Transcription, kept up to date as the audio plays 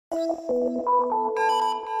First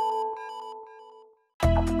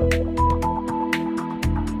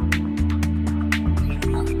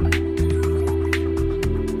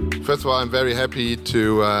of all, I'm very happy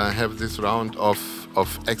to have this round of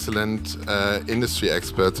excellent industry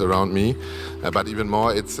experts around me, but even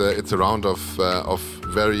more, it's a round of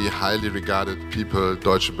very highly regarded people.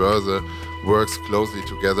 Deutsche Börse works closely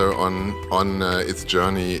together on its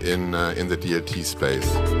journey in the DLT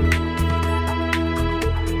space.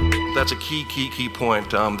 That's a key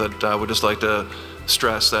point that I would just like to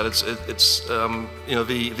stress, that it's you know,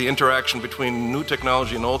 the interaction between new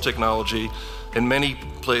technology and old technology in many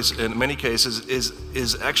cases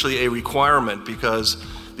is actually a requirement, because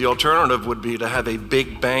the alternative would be to have a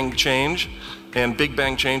big bang change, and big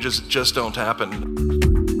bang changes just don't happen.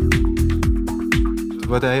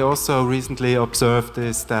 What I also recently observed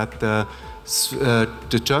is that the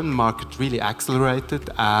German market really accelerated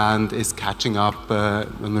and is catching up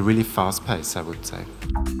on a really fast pace, I would say.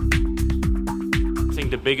 I think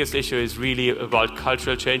the biggest issue is really about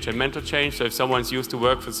cultural change and mental change. So if someone's used to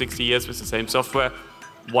work for 60 years with the same software,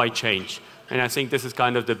 why change? And I think this is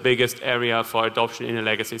kind of the biggest area for adoption in a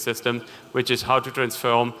legacy system, which is how to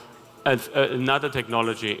transform another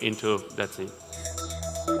technology into that thing.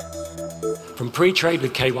 From pre-trade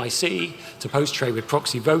with KYC to post-trade with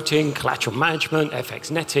proxy voting, collateral management,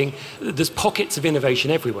 FX netting, there's pockets of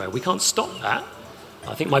innovation everywhere. We can't stop that.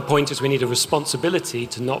 I think my point is we need a responsibility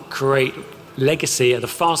to not create legacy at a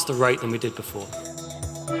faster rate than we did before.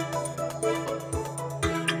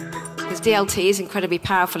 Because DLT is incredibly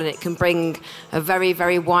powerful, and it can bring a very,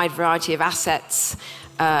 very wide variety of assets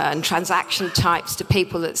and transaction types to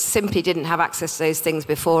people that simply didn't have access to those things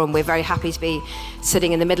before, and we're very happy to be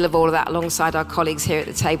sitting in the middle of all of that alongside our colleagues here at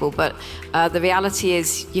the table. But the reality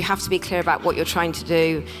is you have to be clear about what you're trying to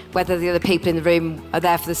do, whether the other people in the room are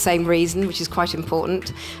there for the same reason, which is quite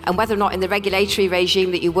important, and whether or not in the regulatory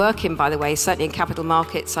regime that you work in, by the way, certainly in capital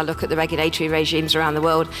markets, I look at the regulatory regimes around the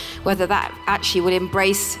world, whether that actually would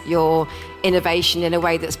embrace your innovation in a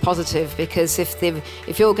way that's positive, because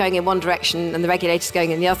if you're going in one direction and the regulator's going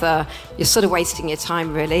in the other, you're sort of wasting your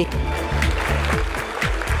time, really.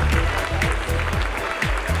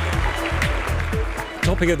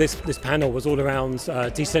 The topic of this panel was all around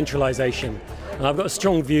decentralization, and I've got a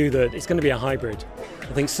strong view that it's going to be a hybrid.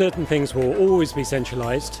 I think certain things will always be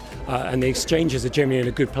centralized, and the exchanges are generally in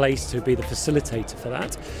a good place to be the facilitator for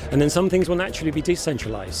that. And then some things will naturally be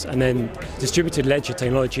decentralized, and then distributed ledger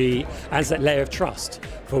technology adds that layer of trust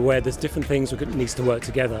for where there's different things that needs to work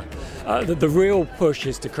together. The real push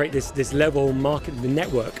is to create this level market, the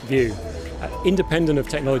network view, independent of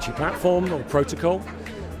technology platform or protocol.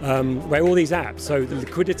 Where all these apps, so the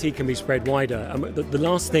liquidity can be spread wider. And the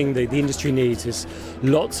last thing the industry needs is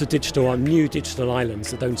lots of new digital islands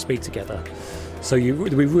that don't speak together. So we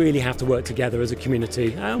really have to work together as a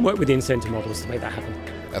community and work with the incentive models to make that happen.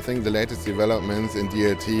 I think the latest developments in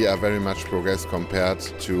DLT are very much progressed compared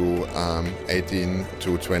to 18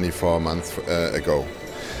 to 24 months ago.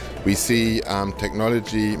 We see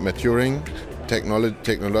technology maturing,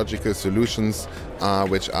 technological solutions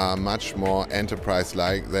which are much more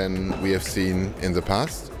enterprise-like than we have seen in the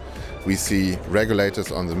past. We see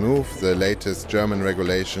regulators on the move. The latest German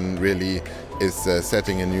regulation really is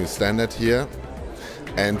setting a new standard here.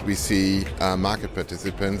 And we see market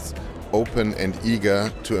participants open and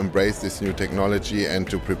eager to embrace this new technology and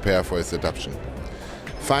to prepare for its adoption.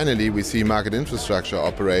 Finally, we see market infrastructure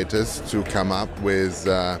operators to come up with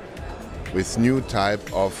new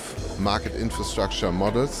type of market infrastructure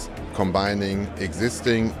models, combining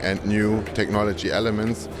existing and new technology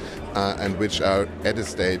elements, and which are at a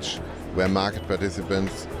stage where market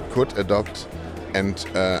participants could adopt and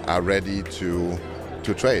are ready to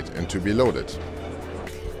trade and to be loaded.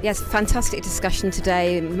 Yes, fantastic discussion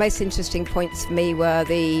today. The most interesting points for me were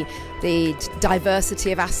the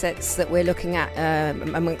diversity of assets that we're looking at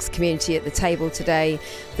amongst the community at the table today,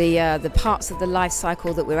 the parts of the life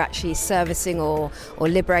cycle that we're actually servicing or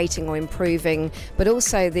liberating or improving, but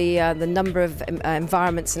also the number of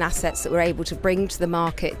environments and assets that we're able to bring to the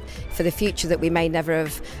market for the future that we may never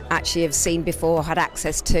have actually seen before or had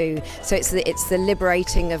access to. So it's the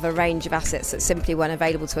liberating of a range of assets that simply weren't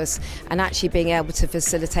available to us, and actually being able to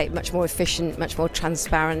facilitate much more efficient, much more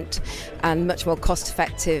transparent and much more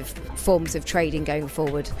cost-effective forms of trading going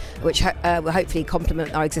forward, which will hopefully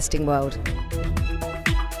complement our existing world.